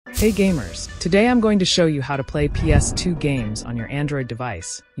Hey gamers, today I'm going to show you how to play PS2 games on your Android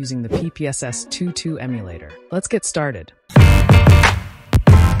device using the PPSSPP emulator. Let's get started.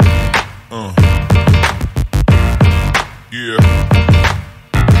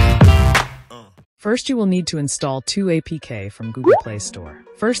 First, you will need to install two APK from Google Play Store.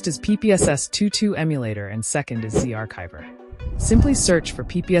 First is PPSS22 Emulator and second is Z-Archiver. Simply search for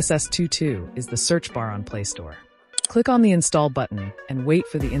PPSS22 is the search bar on Play Store. Click on the Install button and wait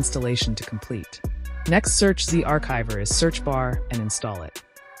for the installation to complete. Next, search Z-Archiver is search bar and install it.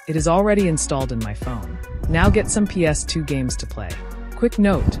 It is already installed in my phone. Now get some PS2 games to play. Quick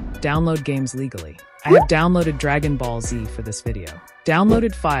note, download games legally. I have downloaded Dragon Ball Z for this video.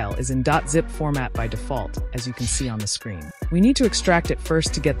 Downloaded file is in .zip format by default, as you can see on the screen. We need to extract it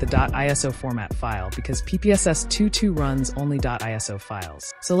first to get the .iso format file because PPSS22 runs only .iso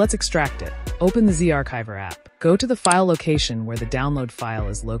files. So let's extract it. Open the Z-Archiver app. Go to the file location where the download file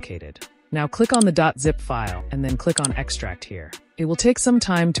is located. Now click on the .zip file and then click on Extract here. It will take some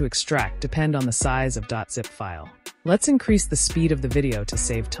time to extract, depend on the size of .zip file. Let's increase the speed of the video to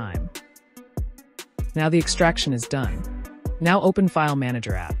save time. Now the extraction is done. Now open File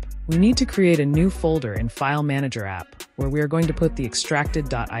Manager app. We need to create a new folder in File Manager app where we are going to put the extracted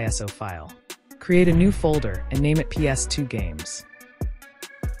 .iso file. Create a new folder and name it PS2 Games.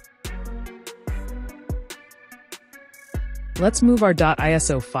 Let's move our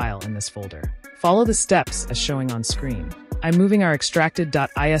 .iso file in this folder. Follow the steps as showing on screen. I'm moving our extracted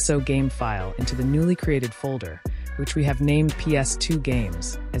 .iso game file into the newly created folder, which we have named PS2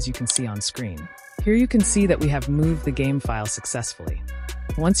 Games, as you can see on screen. Here you can see that we have moved the game file successfully.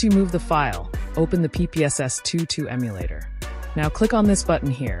 Once you move the file, open the PPSS22 emulator. Now click on this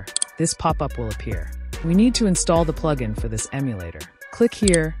button here. This pop-up will appear. We need to install the plugin for this emulator. Click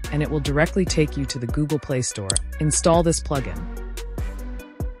here and it will directly take you to the Google Play Store. Install this plugin.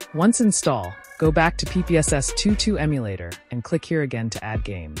 Once installed, go back to PPSS22 emulator and click here again to add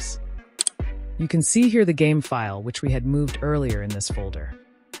games. You can see here the game file which we had moved earlier in this folder.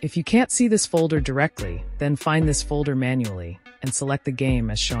 If you can't see this folder directly, then find this folder manually and select the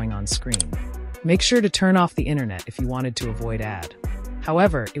game as showing on screen. Make sure to turn off the internet if you wanted to avoid ad.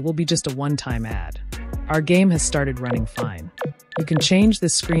 However, it will be just a one-time ad. Our game has started running fine. You can change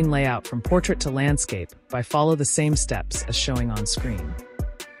this screen layout from portrait to landscape by follow the same steps as showing on screen.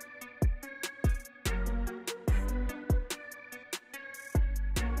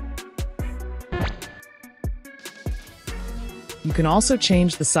 You can also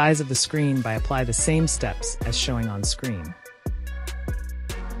change the size of the screen by apply the same steps as showing on screen.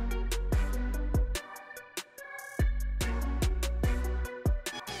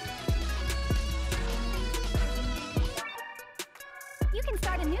 You can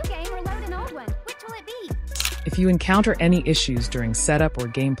start a new game or load an old one. Which will it be? If you encounter any issues during setup or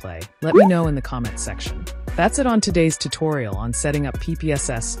gameplay, let me know in the comments section. That's it on today's tutorial on setting up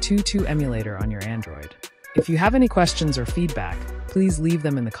PPSS22 emulator on your Android. If you have any questions or feedback, please leave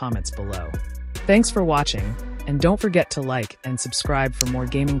them in the comments below. Thanks for watching, and don't forget to like and subscribe for more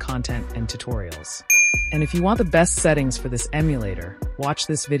gaming content and tutorials. And if you want the best settings for this emulator, watch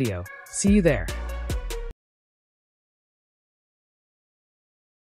this video. See you there.